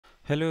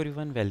Hello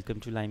everyone, welcome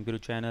to LimeGuru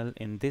channel.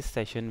 In this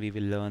session, we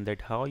will learn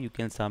that how you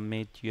can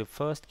submit your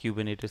first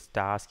Kubernetes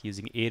task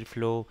using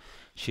Airflow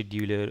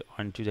scheduler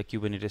onto the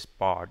Kubernetes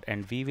pod,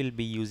 and we will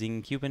be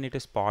using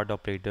Kubernetes pod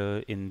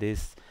operator in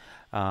this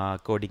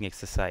coding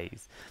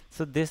exercise.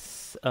 So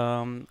this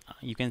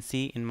you can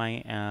see in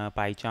my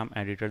PyCharm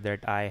editor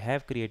that I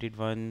have created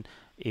one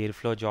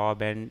Airflow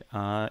job, and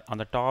on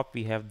the top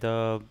we have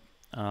the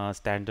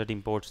standard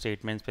import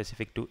statement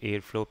specific to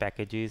Airflow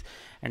packages,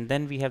 and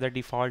then we have the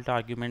default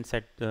arguments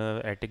at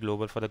the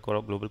global for the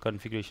global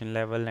configuration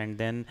level, and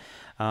then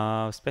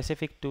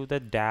specific to the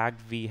DAG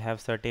we have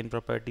certain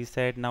properties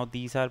set. Now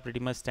these are pretty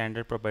much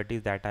standard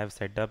properties that I have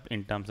set up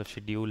in terms of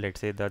schedule.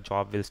 Let's say the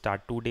job will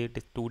start 2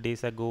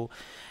 days ago,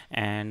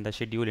 and the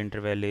schedule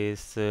interval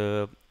is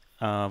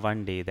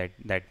 1 day.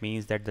 That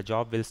means that the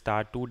job will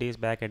start 2 days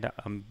back, and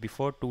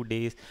before 2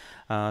 days,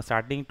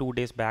 starting 2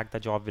 days back, the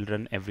job will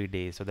run every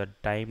day. So the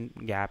time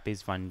gap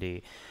is 1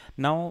 day.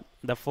 Now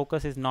the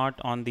focus is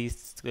not on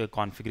these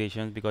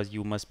configurations, because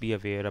you must be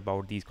aware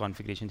about these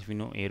configurations if you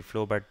know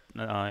Airflow. But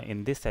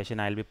in this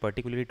session, I'll be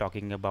particularly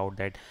talking about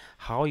that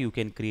how you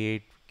can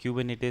create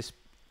Kubernetes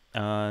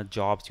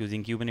jobs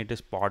using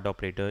Kubernetes pod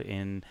operator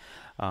in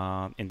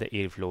the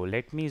Airflow.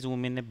 Let me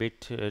zoom in a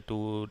bit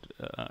to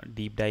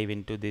deep dive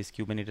into this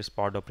Kubernetes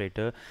pod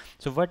operator.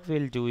 So what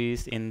we'll do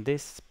is, in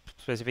this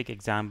specific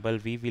example,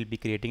 we will be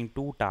creating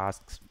two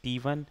tasks,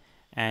 T1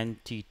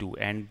 and T2,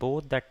 and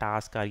both the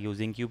tasks are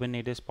using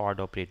Kubernetes pod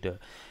operator.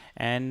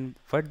 And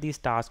what this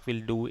task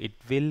will do, it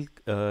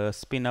will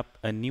spin up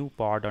a new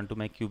pod onto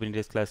my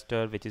Kubernetes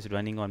cluster, which is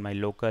running on my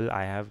local.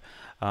 I have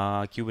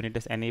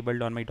Kubernetes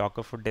enabled on my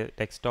Docker for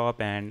desktop,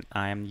 and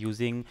I am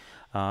using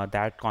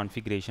that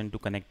configuration to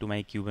connect to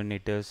my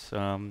Kubernetes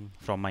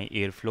from my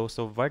Airflow.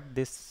 So what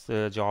this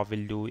job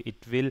will do, it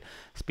will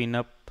spin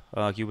up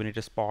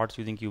Kubernetes pods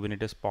using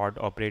Kubernetes pod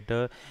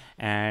operator,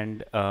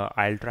 and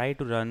I'll try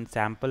to run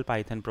sample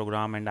Python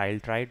program, and I'll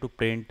try to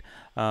print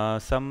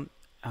some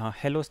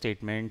hello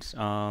statements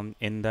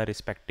in the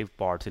respective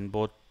pods in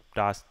both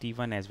task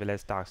T1 as well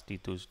as task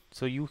T2.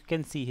 So you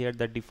can see here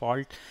the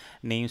default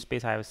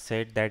namespace. I have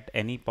said that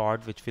any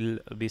pod which will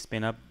be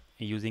spin up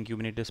using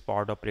Kubernetes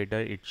pod operator,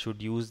 it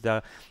should use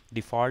the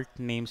default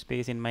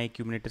namespace in my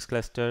Kubernetes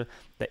cluster.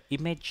 The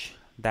image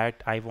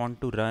that I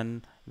want to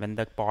run when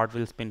the pod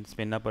will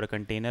spin up, or a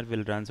container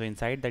will run, so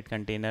inside that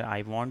container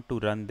I want to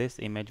run this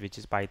image, which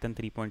is Python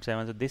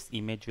 3.7. so this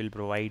image will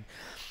provide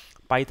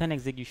Python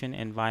execution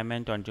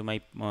environment onto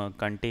my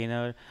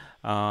container,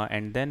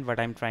 and then what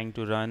I'm trying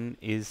to run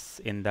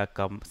is in the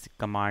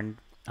command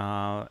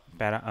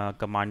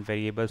command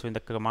variable. So in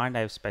the command,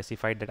 I have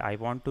specified that I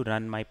want to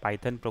run my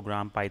Python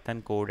program,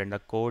 Python code, and the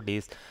code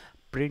is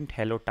print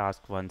hello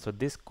task1. So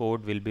this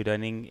code will be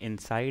running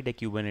inside a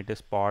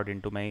Kubernetes pod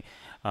into my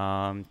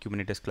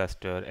Kubernetes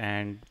cluster,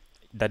 and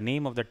the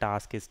name of the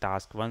task is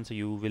task1. So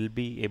you will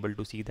be able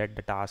to see that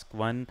the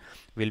task1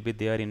 will be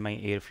there in my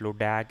Airflow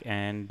DAG,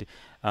 and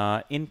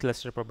in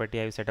cluster property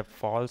I have set up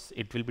false.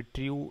 It will be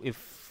true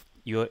if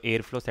your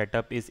Airflow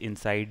setup is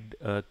inside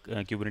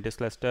Kubernetes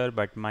cluster,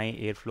 but my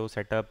Airflow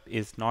setup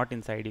is not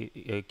inside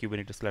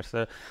Kubernetes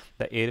cluster.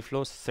 The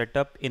Airflow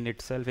setup in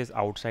itself is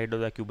outside of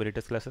the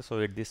Kubernetes cluster,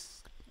 so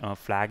this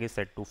flag is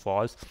set to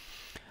false.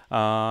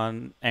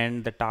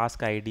 And the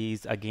task ID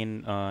is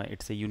again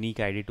it's a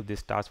unique ID to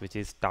this task, which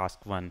is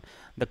task1.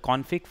 The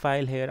config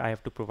file, here I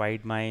have to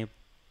provide my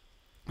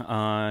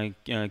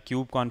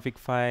kube config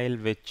file,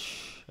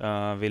 which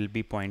will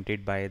be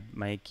pointed by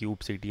my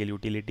kubectl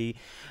utility.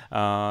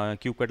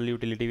 Kubectl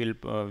utility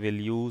will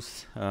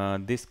use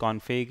this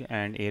config,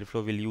 and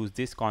Airflow will use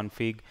this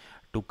config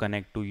to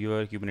connect to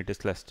your Kubernetes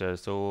cluster.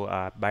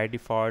 So by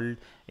default,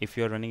 if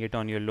you're running it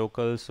on your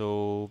local,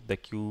 so the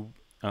kube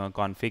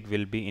config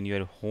will be in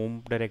your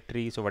home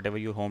directory. So whatever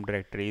your home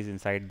directory is,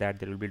 inside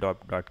that there will be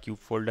 .kube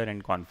folder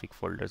and config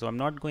folder. So I'm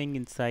not going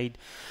inside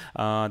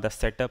the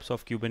setups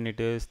of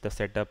Kubernetes, the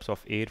setups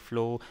of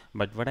Airflow,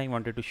 but what I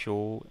wanted to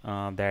show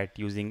that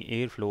using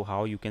Airflow,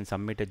 how you can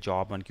submit a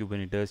job on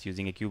Kubernetes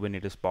using a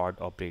Kubernetes pod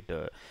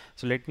operator.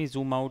 So let me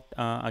zoom out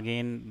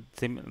again.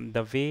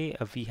 The way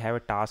we have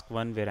a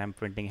task1 where I'm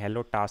printing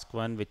hello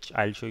task1, which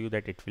I'll show you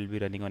that it will be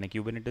running on a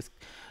Kubernetes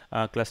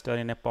cluster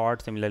in a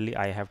pod. Similarly,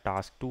 I have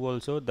task2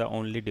 also. The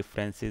only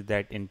difference is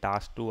that in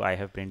task2 I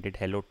have printed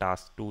hello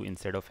task2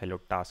 instead of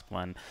hello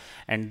task1.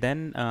 And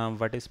then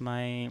what is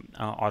my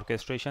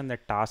orchestration,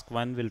 that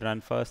task1 will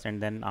run first,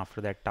 and then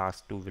after that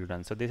task2 will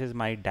run. So this is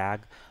my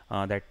DAG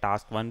that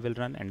task1 will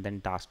run, and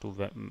then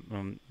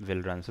task2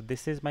 will run. So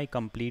this is my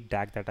complete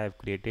DAG that I've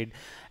created,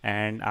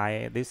 and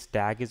this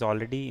DAG is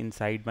already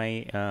inside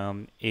my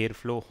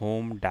Airflow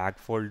home DAG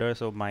folder.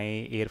 So my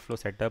Airflow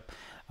setup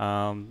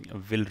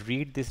will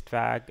read this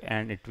tag,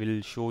 and it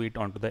will show it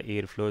onto the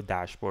Airflow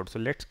dashboard. So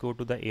let's go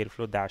to the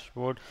Airflow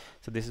dashboard.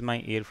 So this is my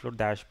Airflow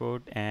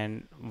dashboard,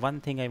 and one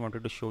thing I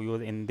wanted to show you,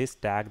 in this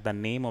tag, the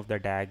name of the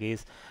tag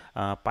is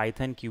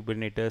Python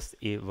Kubernetes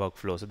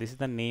workflow. So this is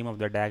the name of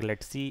the tag.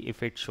 Let's see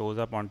if it shows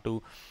up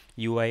onto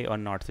UI or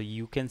not. So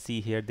you can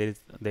see here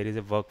there is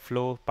a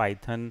workflow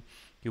Python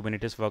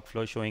Kubernetes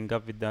workflow showing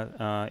up with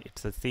the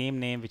it's the same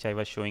name which I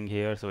was showing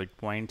here, so it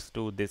points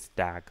to this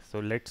tag. So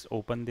let's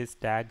open this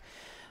tag.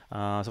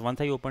 So once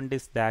I open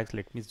this DAX,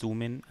 let me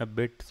zoom in a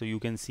bit so you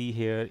can see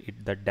here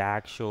the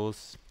DAG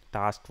shows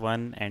task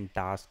 1 and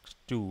task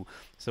 2.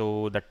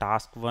 So the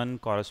task 1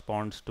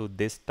 corresponds to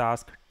this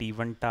task,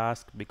 T1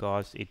 task,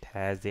 because it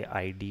has a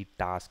ID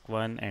task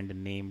 1 and a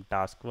name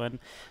task 1.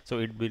 So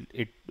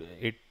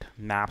it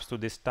maps to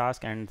this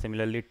task, and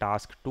similarly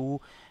task 2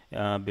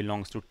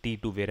 belongs to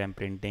T2, where I'm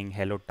printing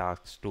hello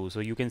tasks 2. So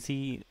you can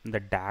see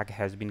the DAG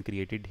has been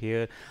created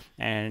here,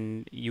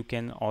 and you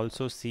can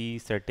also see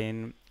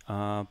certain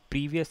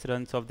previous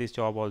runs of this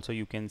job. Also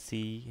you can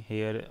see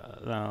here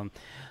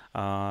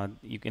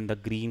you can the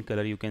green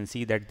color, you can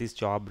see that this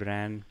job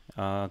ran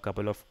a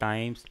couple of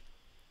times.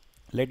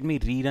 Let me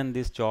rerun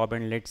this job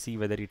and let's see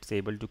whether it's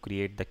able to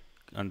create the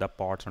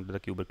pods onto the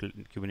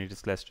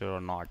Kubernetes cluster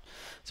or not.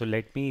 So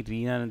let me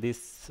rerun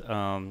this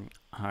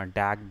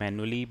DAG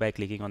manually by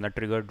clicking on the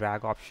trigger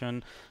drag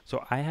option.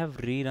 So I have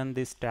rerun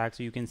this tag,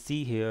 so you can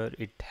see here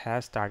it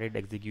has started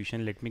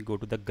execution. Let me go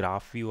to the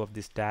graph view of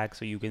this tag,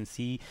 so you can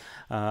see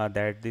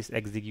that this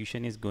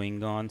execution is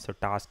going on. So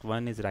task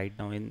 1 is right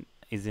now in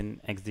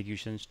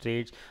execution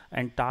stage,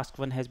 and task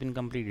 1 has been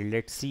completed.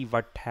 Let's see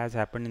what has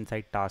happened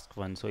inside task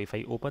 1. So if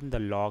I open the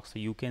log, so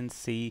you can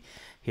see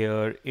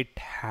here it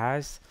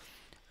has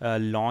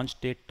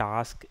launched a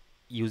task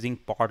using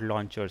pod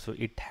launcher. So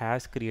it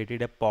has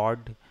created a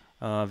pod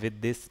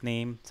with this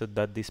name, so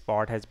that this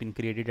pod has been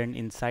created, and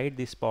inside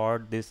this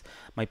pod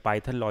my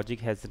Python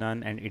logic has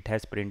run and it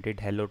has printed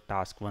hello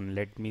task 1.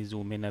 Let me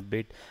zoom in a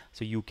bit,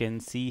 so you can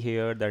see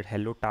here that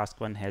hello task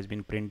 1 has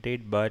been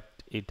printed, but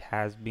it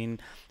has been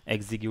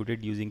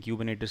executed using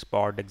Kubernetes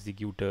pod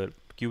executor,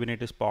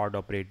 Kubernetes pod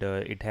operator.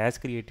 It has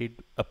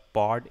created a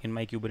pod in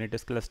my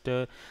Kubernetes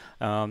cluster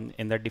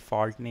in the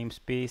default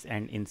namespace,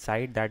 and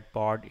inside that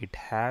pod it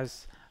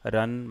has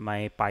run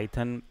my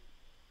Python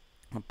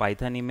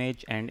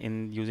image, and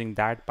in using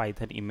that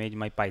Python image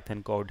my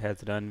Python code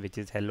has run, which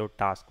is hello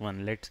task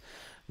 1. Let's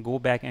go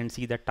back and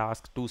see the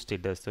task 2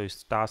 status. So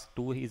task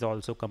 2 is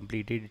also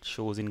completed, it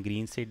shows in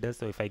green status.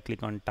 So if I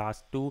click on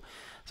task 2,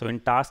 so in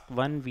task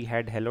 1 we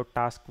had hello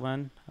task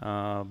 1,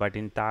 but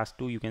in task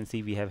 2 you can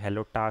see we have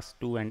hello task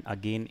 2, and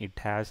again it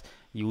has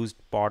used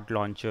pod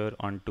launcher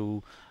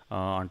onto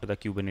the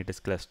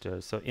Kubernetes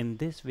cluster. So in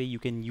this way you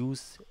can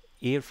use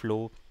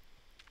Airflow.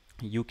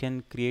 You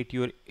can create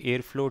your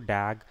Airflow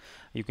DAG,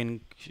 you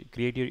can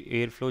create your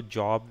Airflow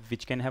job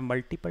which can have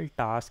multiple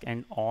tasks,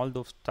 and all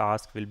those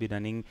tasks will be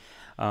running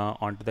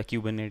onto the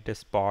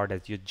Kubernetes pod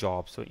as your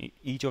job. So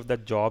each of the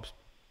jobs,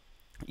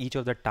 each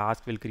of the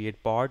tasks will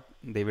create pod,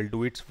 they will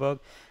do its work,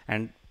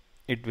 and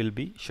it will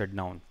be shut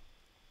down.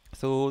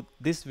 So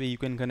this way you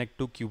can connect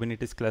to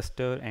Kubernetes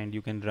cluster and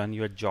you can run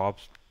your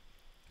jobs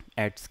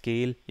at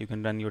scale. You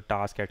can run your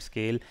task at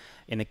scale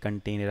in a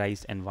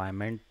containerized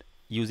environment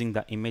using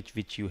the image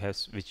which you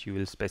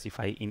will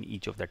specify in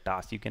each of the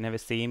tasks. You can have a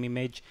same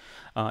image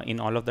in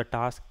all of the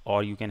tasks,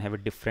 or you can have a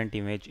different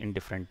image in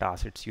different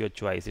tasks. It's your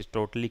choice. It's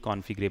totally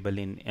configurable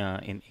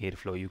in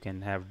Airflow. You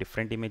can have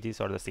different images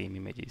or the same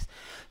images.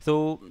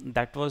 So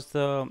that was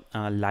the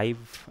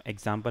live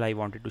example I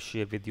wanted to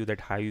share with you,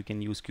 that how you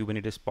can use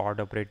Kubernetes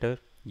pod operator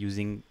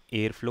using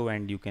Airflow,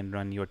 and you can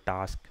run your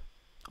task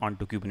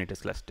onto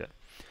Kubernetes cluster.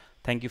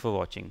 Thank you for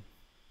watching.